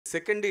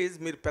Second is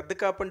మీరు పెద్ద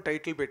కాపని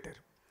title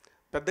పెట్టారు.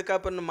 పెద్ద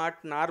కాపన్న మాట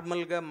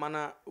నార్మల్గా మన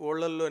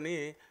ఊళ్ళల్లోని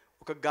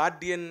ఒక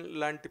గార్డియన్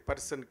లాంటి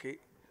పర్సన్కి,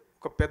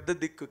 ఒక పెద్ద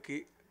దిక్కుకి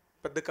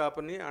పెద్ద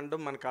కాపని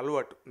అనడం మనకు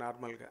అలవాటు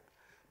నార్మల్గా.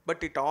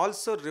 But it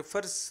also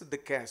refers the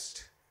caste,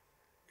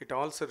 it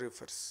also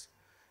refers.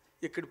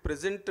 ఇక్కడ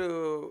ప్రజెంట్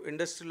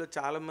ఇండస్ట్రీలో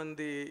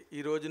చాలామంది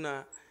ఈ రోజున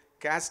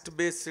క్యాస్ట్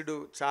బేస్డ్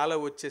చాలా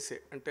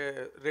వచ్చేసాయి. అంటే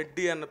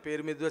రెడ్డి అన్న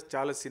పేరు మీద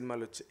చాలా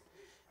సినిమాలు వచ్చాయి.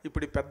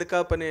 ఇప్పుడు ఈ పెద్ద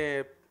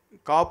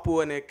కాపు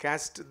అనే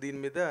క్యాస్ట్ దీని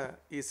మీద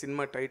ఈ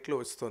సినిమా టైటిల్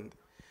వస్తుంది.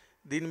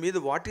 దీని మీద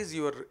what is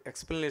your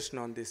explanation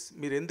on this?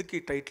 మీరు ఎందుకు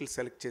ఈ టైటిల్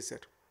సెలెక్ట్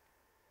చేశారు?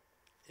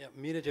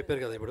 మీరే చెప్పారు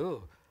కదా ఇప్పుడు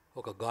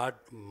ఒక గాడ్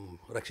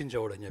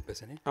రక్షించేవాడు అని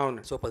చెప్పేసి.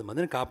 అవును. సో 10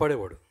 మందిని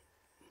కాపాడేవాడు,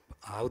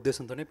 ఆ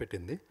ఉద్దేశంతోనే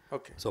పెట్టింది.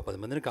 ఓకే. సో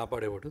 10 మందిని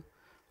కాపాడేవాడు,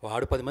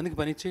 వాడు 10 మందికి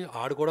పనిచ్చి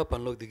ఆడు కూడా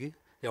పనిలోకి దిగి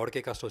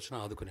ఎవరికే కష్టం వచ్చినా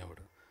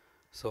ఆదుకునేవాడు.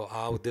 సో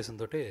ఆ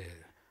ఉద్దేశంతో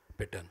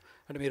పెట్టాను.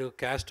 అంటే మీరు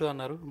క్యాస్ట్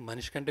అన్నారు,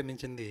 మనిషి కంటే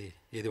మించింది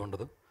ఏది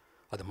ఉండదు.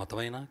 అది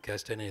మతమైనా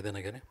క్యాస్ట్ అయినా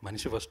ఏదైనా కానీ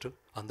మనిషి ఫస్ట్,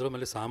 అందులో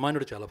మళ్ళీ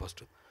సామాన్యుడు చాలా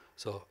ఫస్ట్.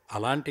 సో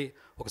అలాంటి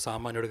ఒక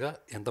సామాన్యుడిగా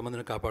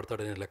ఎంతమందిని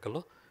కాపాడుతాడనే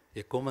లెక్కలో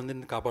ఎక్కువ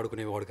మందిని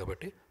కాపాడుకునేవాడు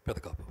కాబట్టి పెద్ద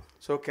కాపు.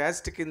 సో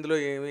క్యాస్ట్కి ఇందులో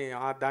ఏమి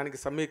దానికి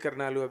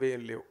సమీకరణాలు అవి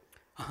ఏం లేవు?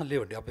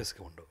 లేవండి,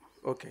 ఆబ్వియస్గా ఉండవు.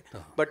 ఓకే.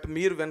 బట్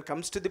మీరు when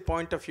comes to the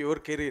point of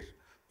your career,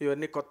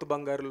 ఇవన్నీ కొత్త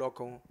బంగారు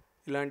లోకం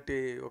ఇలాంటి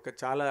ఒక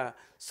చాలా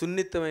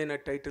సున్నితమైన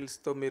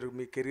టైటిల్స్తో మీరు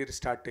మీ కెరీర్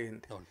స్టార్ట్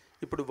అయ్యింది.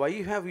 ఇప్పుడు why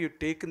have you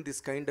taken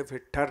this kind of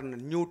a turn,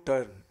 new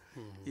turn?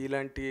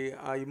 ఇలాంటి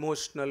ఆ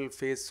ఇమోషనల్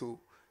ఫేసు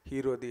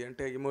హీరోది,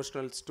 అంటే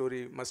emotional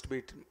story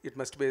it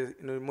must be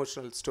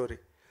emotional story.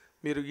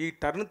 మీరు ఈ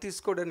టర్న్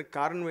తీసుకోవడానికి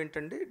కారణం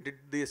ఏంటండి?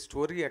 Did the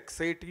story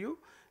excite you,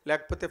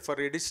 లేకపోతే for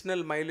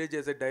additional mileage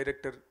as a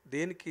director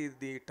దేనికి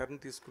ఇది టర్న్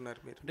తీసుకున్నారు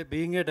మీరు? అంటే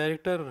being a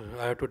director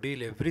I have to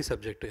deal every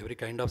subject, every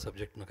kind of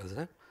subject కదా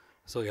సార్.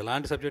 సో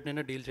ఎలాంటి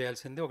సబ్జెక్ట్నైనా డీల్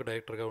చేయాల్సింది ఒక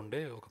డైరెక్టర్గా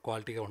ఉండే ఒక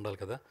క్వాలిటీగా ఉండాలి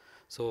కదా.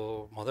 సో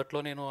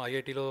మొదట్లో నేను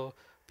ఐఐటీలో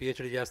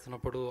పిహెచ్డీ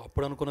చేస్తున్నప్పుడు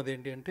అప్పుడు అనుకున్నది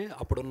ఏంటి అంటే,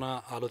 అప్పుడున్న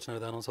ఆలోచన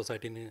విధానం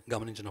సొసైటీని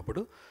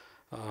గమనించినప్పుడు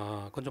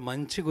కొంచెం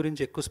మంచి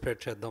గురించి ఎక్కువ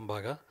స్ప్రెడ్ చేద్దాం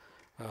బాగా.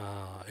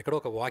 ఎక్కడో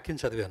ఒక వాక్యం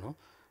చదివాను,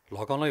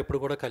 లోకంలో ఎప్పుడు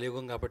కూడా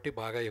కలియుగం కాబట్టి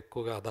బాగా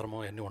ఎక్కువగా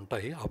అధర్మం అన్నీ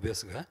ఉంటాయి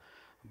ఆబ్వియస్గా,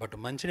 బట్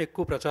మంచిని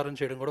ఎక్కువ ప్రచారం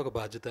చేయడం కూడా ఒక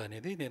బాధ్యత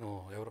అనేది నేను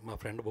మా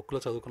ఫ్రెండ్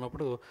బుక్లో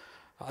చదువుకున్నప్పుడు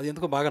అది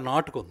ఎందుకో బాగా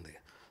నాటుకుంది.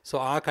 సో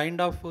ఆ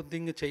కైండ్ ఆఫ్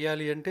థింగ్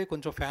చేయాలి అంటే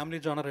కొంచెం ఫ్యామిలీ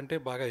జానర్ అంటే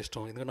బాగా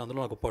ఇష్టం, ఎందుకంటే అందులో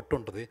నాకు పట్టు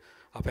ఉంటుంది.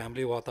 ఆ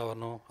ఫ్యామిలీ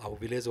వాతావరణం, ఆ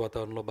విలేజ్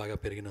వాతావరణంలో బాగా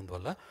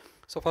పెరిగినందువల్ల.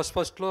 సో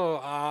ఫస్ట్లో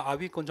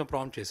అవి కొంచెం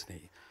ప్రాంప్ట్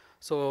చేసినాయి.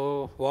 So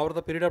over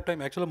the period of time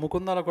యాక్చువల్గా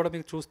ముకుందాలో కూడా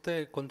మీకు చూస్తే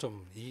కొంచెం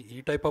ఈ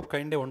టైప్ ఆఫ్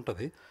కైండే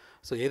ఉంటుంది.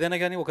 సో ఏదైనా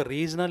కానీ ఒక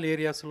రీజనల్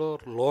ఏరియాస్లో,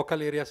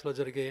 లోకల్ ఏరియాస్లో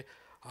జరిగే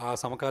ఆ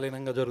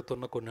సమకాలీనంగా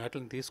జరుగుతున్న కొన్ని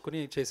వాటిని తీసుకుని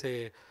చేసే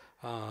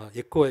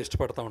ఎక్కువ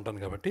ఇష్టపడతా ఉంటాను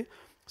కాబట్టి.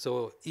 సో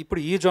ఇప్పుడు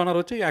ఈ జోనర్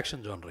వచ్చి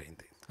యాక్షన్ జోనర్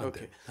అయింది.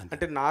 ఓకే.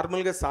 అంటే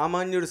నార్మల్గా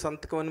సామాన్యుడు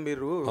సంతకం అని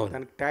మీరు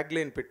దానికి ట్యాగ్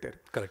లైన్ పెట్టారు.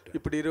 కరెక్ట్.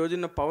 ఇప్పుడు ఈ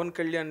రోజున పవన్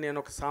కళ్యాణ్ నేను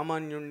ఒక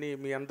సామాన్యుడిని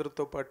మీ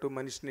అందరితో పాటు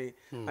మనిషిని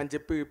అని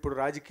చెప్పి ఇప్పుడు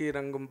రాజకీయ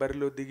రంగం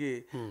బరిలో దిగి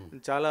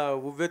చాలా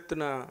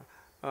ఉవ్వెత్తున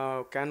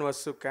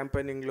క్యాన్వాస్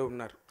క్యాంపెయినింగ్లో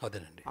ఉన్నారు.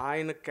 అదేనండి.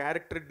 ఆయన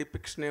క్యారెక్టర్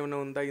డిపిక్షన్ ఏమైనా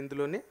ఉందా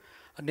ఇందులోనే?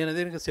 నేను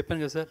అదే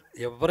చెప్పాను కదా సార్,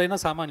 ఎవరైనా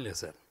సామాన్యులే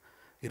sir,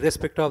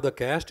 ఇర్రెస్పెక్ట్ of the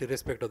cast,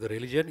 ఇర్రెస్పెక్ట్ of the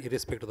religion,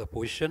 ఇర్రెస్పెక్ట్ of the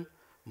position,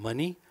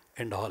 money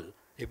and all,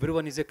 every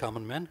one is a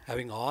common man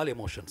having all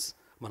emotions.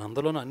 మన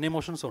అందరిలోనూ అన్ని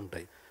ఎమోషన్స్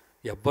ఉంటాయి.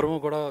 ఎవ్వరూ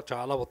కూడా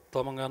చాలా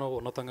ఉత్తమంగానో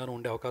ఉన్నతంగానో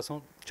ఉండే అవకాశం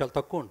చాలా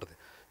తక్కువ ఉంటుంది.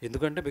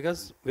 ఎందుకంటే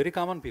బికాజ్ వెరీ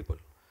కామన్ పీపుల్,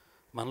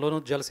 మనలోనూ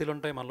జలసీలు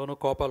ఉంటాయి, మనలోనూ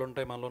కోపాలు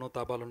ఉంటాయి, మనలోనూ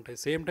తాపాలు ఉంటాయి.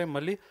 సేమ్ టైం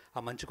మళ్ళీ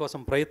ఆ మంచి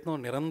కోసం ప్రయత్నం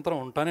నిరంతరం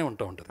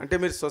ఉంటుంది. అంటే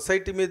మీరు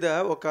సొసైటీ మీద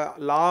ఒక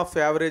లా ఆఫ్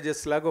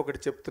యావరేజెస్ లాగా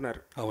ఒకటి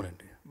చెప్తున్నారు.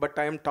 అవునండి. But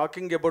I'm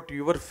talking about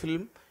your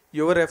film,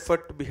 your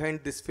effort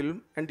behind this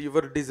film and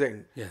your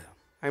design.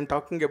 I'm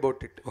talking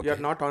about it. You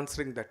are not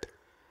answering that.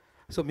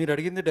 So మీరు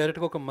అడిగింది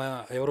డైరెక్ట్గా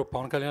ఎవరో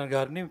పవన్ కళ్యాణ్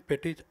గారిని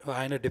పెట్టి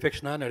ఆయన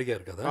డిఫెక్షన్ అని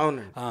అడిగారు కదా.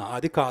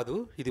 అది కాదు,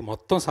 ఇది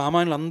మొత్తం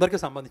సామాన్యులందరికీ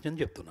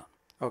సంబంధించి చెప్తున్నాను.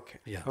 ఓకే.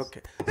 ఓకే.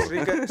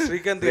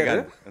 శ్రీకాంత్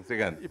గారు,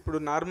 ఇప్పుడు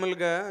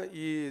నార్మల్గా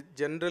ఈ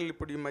జనరల్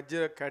ఇప్పుడు ఈ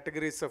మధ్య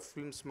కేటగిరీస్ ఆఫ్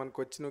ఫిల్మ్స్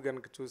మనకు వచ్చినవి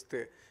కనుక చూస్తే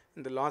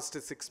in the last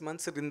 6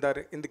 months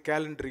in the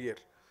calendar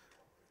year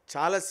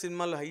చాలా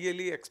సినిమాలు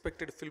highly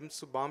expected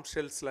films bomb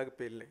shells లాగా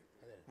పేలినాయి.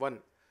 1,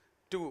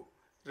 2.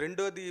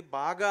 రెండోది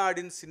బాగా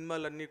ఆడిన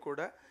సినిమాలన్నీ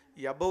కూడా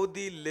above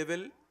the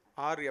level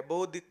or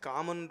above the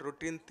common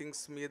routine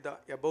things మీద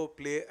అబౌవ్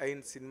ప్లే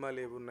అయిన సినిమాలు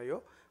ఏవి ఉన్నాయో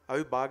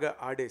అవి బాగా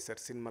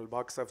ఆడేశారు సినిమాలు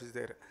బాక్స్ ఆఫీస్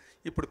దగ్గర.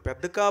 ఇప్పుడు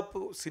పెద్ద కాపు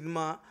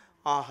సినిమా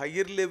ఆ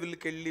హయ్యర్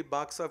లెవెల్కి వెళ్ళి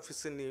బాక్స్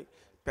ఆఫీస్ని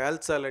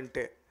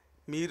పేల్చాలంటే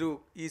మీరు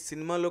ఈ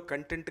సినిమాలో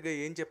కంటెంట్గా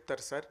ఏం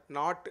చెప్తారు సార్?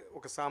 నాట్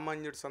ఒక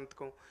సామాన్యుడి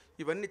సంతకం.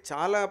 ఇవన్నీ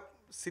చాలా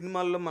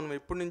సినిమాల్లో మనం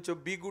ఎప్పటి నుంచో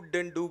be good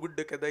and do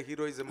good కదా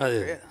హీరోయిజం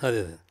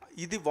అంటే.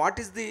 ఇది what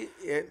is the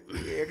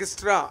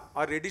extra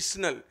are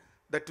additional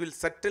that will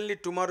certainly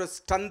tomorrow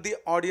stun the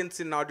audience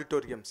in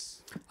auditoriums?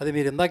 అది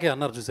మీరు ఇందాకే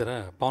అన్నారు చూసారా,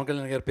 పవన్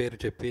కళ్యాణ్ గారి పేరు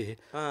చెప్పి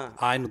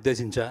ఆయన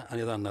ఉద్దేశించా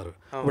అనేది అన్నారు.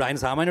 ఇప్పుడు ఆయన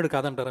సామాన్యుడు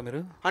కాదంటారా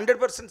మీరు?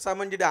 100%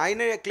 సామాన్యుడు,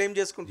 ఆయనే క్లెయిమ్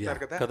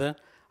చేసుకుంటున్నారు కదా.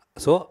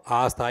 సో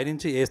ఆ స్థాయి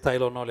నుంచి ఏ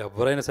స్థాయిలో ఉన్న వాళ్ళు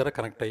ఎవరైనా సరే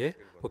కనెక్ట్ అయ్యే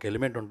ఒక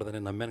ఎలిమెంట్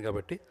ఉంటుందని నమ్మాను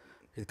కాబట్టి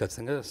ఇది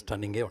ఖచ్చితంగా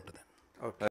స్టన్నింగే ఉంటుంది.